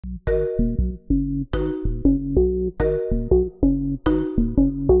I've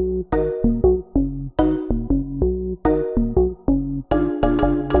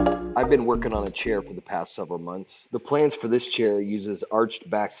been working on a chair for the past several months. The plans for this chair uses arched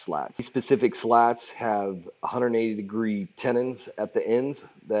back slats. These specific slats have 180-degree tenons at the ends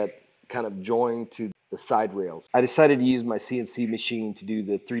that kind of join to the side rails. I decided to use my CNC machine to do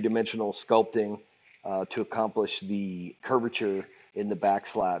the three-dimensional sculpting to accomplish the curvature in the back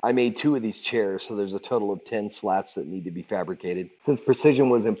slat. I made 2 of these chairs, so there's a total of 10 slats that need to be fabricated. Since precision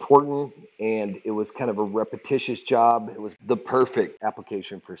was important and it was kind of a repetitious job, it was the perfect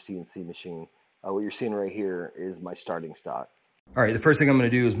application for CNC machine. What you're seeing right here is my starting stock. All right, the first thing I'm gonna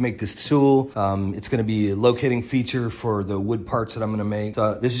do is make this tool. It's gonna be a locating feature for the wood parts that I'm gonna make.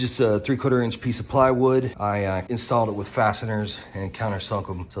 This is just a 3/4 inch piece of plywood. I installed it with fasteners and countersunk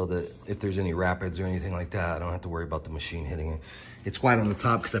them so that if there's any rapids or anything like that, I don't have to worry about the machine hitting it. It's white on the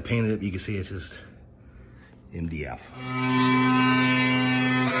top because I painted it, but you can see it's just MDF.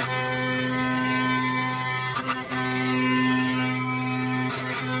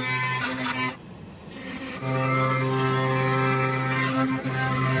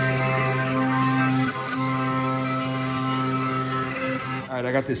 All right,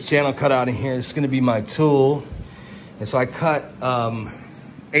 I got this channel cut out in here. It's gonna be my tool. And so I cut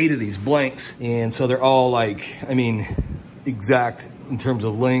 8 of these blanks. And so they're all like, I mean, exact in terms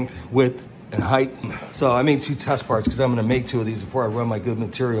of length, width, and height. So I made 2 test parts because I'm gonna make 2 of these before I run my good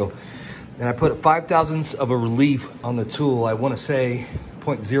material. And I put 5/1000ths of a relief on the tool. I wanna say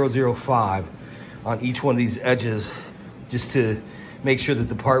 0.005 on each one of these edges just to make sure that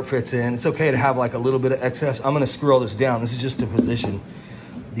the part fits in. It's okay to have like a little bit of excess. I'm gonna screw all this down. This is just to position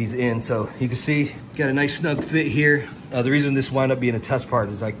these in. So you can see, got a nice snug fit here. The reason this wound up being a test part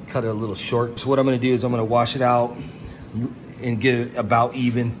is I cut it a little short. So what I'm gonna do is I'm gonna wash it out and get it about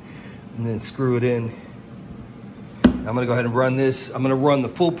even and then screw it in. I'm gonna go ahead and run this. I'm gonna run the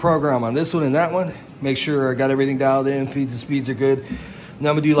full program on this one and that one. Make sure I got everything dialed in, feeds and speeds are good. And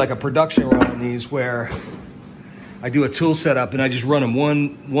I'm gonna do like a production run on these where I do a tool setup and I just run them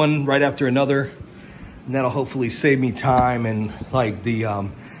one right after another. And that'll hopefully save me time and like the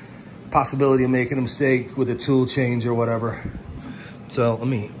possibility of making a mistake with a tool change or whatever. So let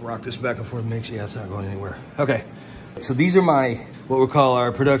me rock this back and forth, make sure it's not going anywhere. Okay, so these are my, what we call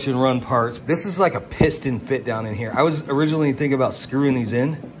our production run parts. This is like a piston fit down in here. I was originally thinking about screwing these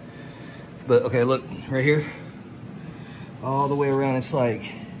in, but okay, look right here. All the way around, it's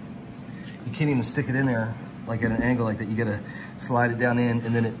like, you can't even stick it in there like at an angle like that. You gotta slide it down in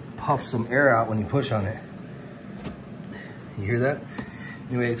and then it puffs some air out when you push on it. You hear that?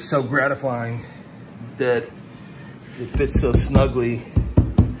 Anyway, it's so gratifying that it fits so snugly.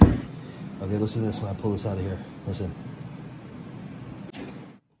 Okay, listen to this when I pull this out of here. Listen.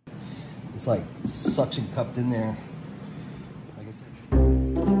 It's like suction cupped in there. Like I said.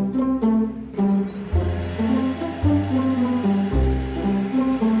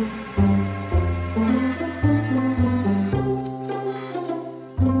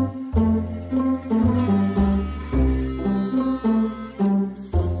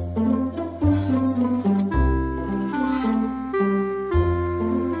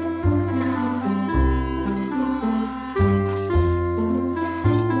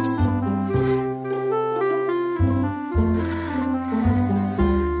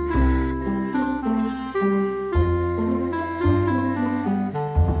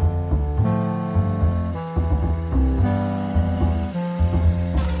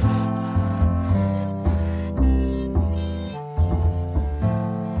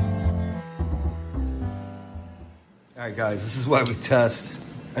 All right, guys, this is why we test.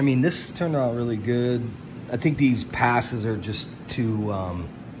 I mean, this turned out really good. I think these passes are just too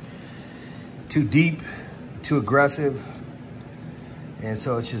deep, too aggressive. And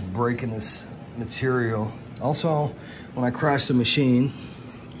so it's just breaking this material. Also, when I crashed the machine,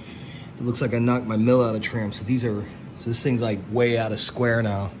 it looks like I knocked my mill out of trim. So this thing's like way out of square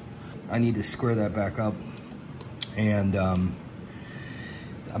now. I need to square that back up. And I'm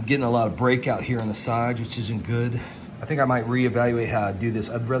getting a lot of breakout here on the sides, which isn't good. I think I might reevaluate how I do this.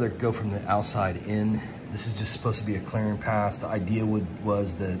 I'd rather go from the outside in. This is just supposed to be a clearing pass. The idea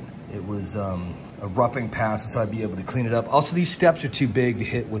was that it was a roughing pass, so I'd be able to clean it up. Also, these steps are too big to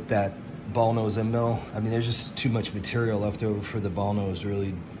hit with that ball nose end mill. I mean, there's just too much material left over for the ball nose to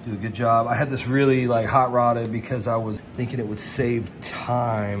really do a good job. I had this really like hot rodded because I was thinking it would save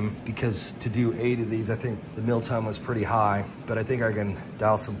time, because to do 8 of these, I think the mill time was pretty high, but I think I can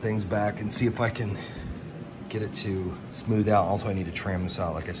dial some things back and see if I can get it to smooth out. Also, I need to trim this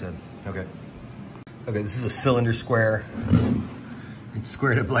out, like I said. Okay, this is a cylinder square. It's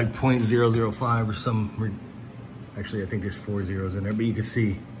squared up like 0.005 or some. Actually, I think there's 4 zeros in there, but you can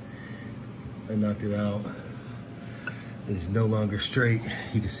see I knocked it out. It is no longer straight.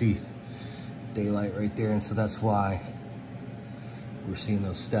 You can see daylight right there, and so that's why we're seeing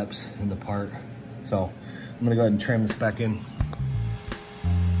those steps in the part. So I'm gonna go ahead and trim this back in.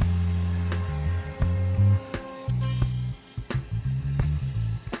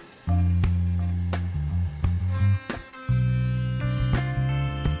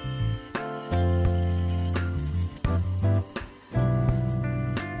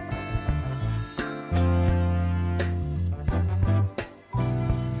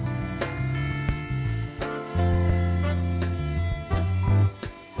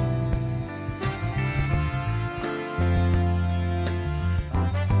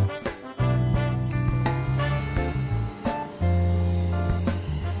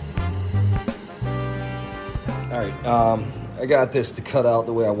 All right, I got this to cut out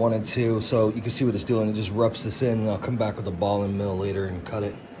the way I wanted to, so you can see what it's doing. It just roughs this in, and I'll come back with a ball and mill later and cut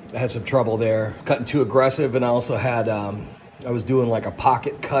it. I had some trouble there, cutting too aggressive, and I also had, I was doing like a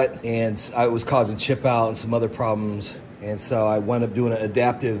pocket cut, and I was causing chip out and some other problems, and so I wound up doing an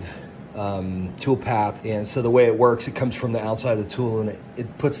adaptive tool path. And so the way it works, it comes from the outside of the tool, and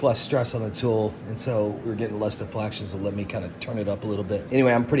it puts less stress on the tool, and so we're getting less deflections, so let me kind of turn it up a little bit.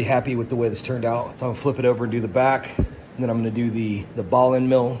 Anyway, I'm pretty happy with the way this turned out, so I'm gonna flip it over and do the back, and then I'm gonna do the ball end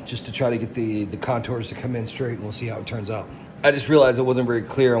mill just to try to get the contours to come in straight, and we'll see how it turns out. I just realized I wasn't very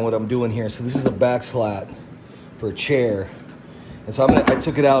clear on what I'm doing here. So this is a back slat for a chair, and so I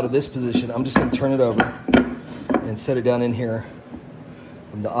took it out of this position. I'm just gonna turn it over and set it down in here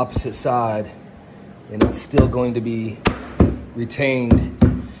from the opposite side, and it's still going to be retained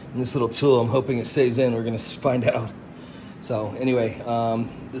in this little tool. I'm hoping it stays in. We're gonna find out. So anyway,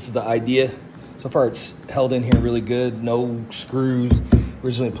 this is the idea. So far it's held in here really good, no screws.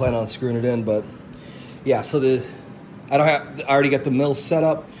 Originally planned on screwing it in, but yeah, so I already got the mill set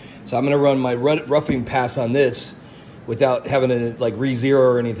up, so I'm gonna run my roughing pass on this without having to like re-zero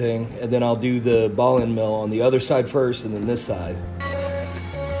or anything, and then I'll do the ball end mill on the other side first and then this side.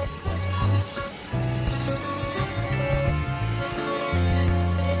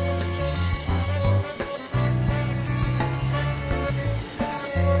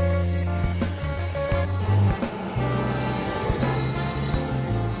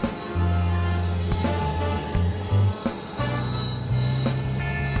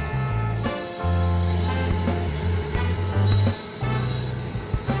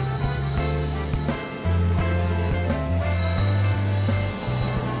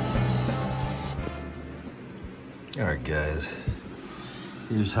 All right, guys,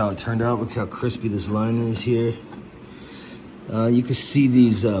 here's how it turned out. Look how crispy this line is here. You can see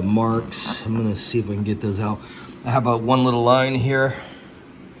these marks. I'm gonna see if I can get those out. I have one little line here,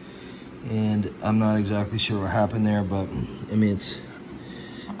 and I'm not exactly sure what happened there, but I mean, it's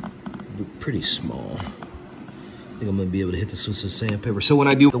pretty small. I think I'm gonna be able to hit this with some sandpaper. So when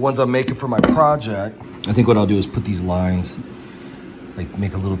I do the ones I'm making for my project, I think what I'll do is put these lines, like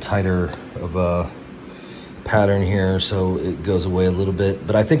make a little tighter of a pattern here so it goes away a little bit.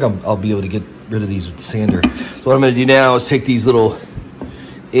 But I think I'll be able to get rid of these with the sander. So what I'm gonna do now is take these little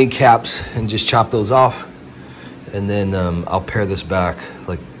end caps and just chop those off, and then I'll pare this back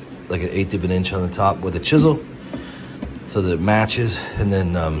like 1/8 of an inch on the top with a chisel so that it matches, and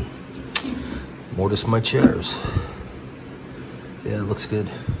then mortise my chairs. Yeah, it looks good.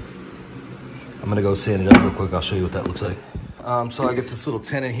 I'm gonna go sand it up real quick. I'll show you what that looks like. So I get this little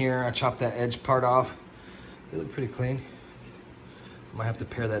tenon here. I chopped that edge part off. They look pretty clean. Might have to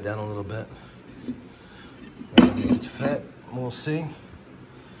pare that down a little bit. It's fit, we'll see.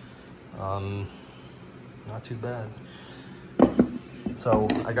 Not too bad. So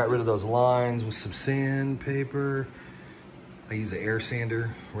I got rid of those lines with some sandpaper. I use an air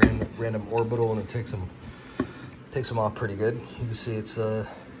sander, random orbital, and it takes them off pretty good. You can see it's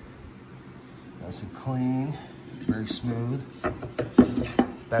nice and clean, very smooth.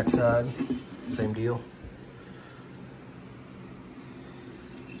 Backside, same deal.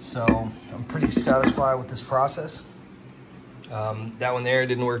 So I'm pretty satisfied with this process. That one there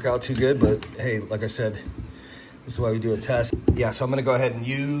didn't work out too good, but hey, like I said, this is why we do a test. Yeah, so I'm gonna go ahead and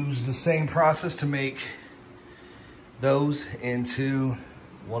use the same process to make those into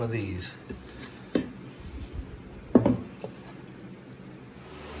one of these. All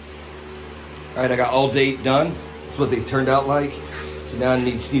right, I got all date done. This is what they turned out like. So now I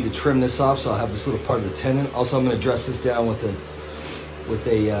just need to trim this off, so I'll have this little part of the tenon. Also, I'm gonna dress this down with a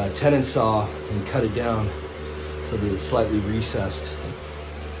tenon saw and cut it down so that it's slightly recessed,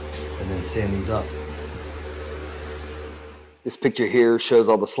 and then sand these up. This picture here shows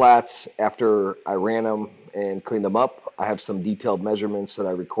all the slats after I ran them and cleaned them up. I have some detailed measurements that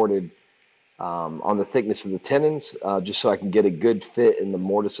I recorded on the thickness of the tenons, just so I can get a good fit in the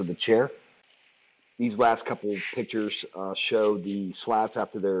mortise of the chair. These last couple pictures show the slats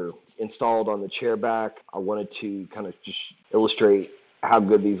after they're installed on the chair back. I wanted to kind of just illustrate how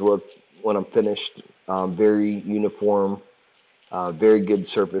good these look when I'm finished. Very uniform, very good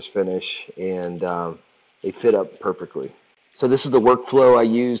surface finish, and they fit up perfectly. So this is the workflow I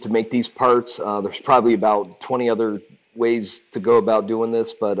use to make these parts. There's probably about 20 other ways to go about doing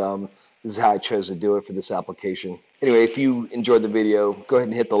this, but this is how I chose to do it for this application. Anyway, if you enjoyed the video, go ahead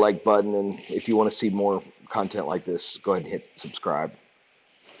and hit the like button, and if you want to see more content like this, go ahead and hit subscribe.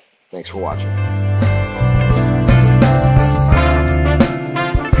 Thanks for watching.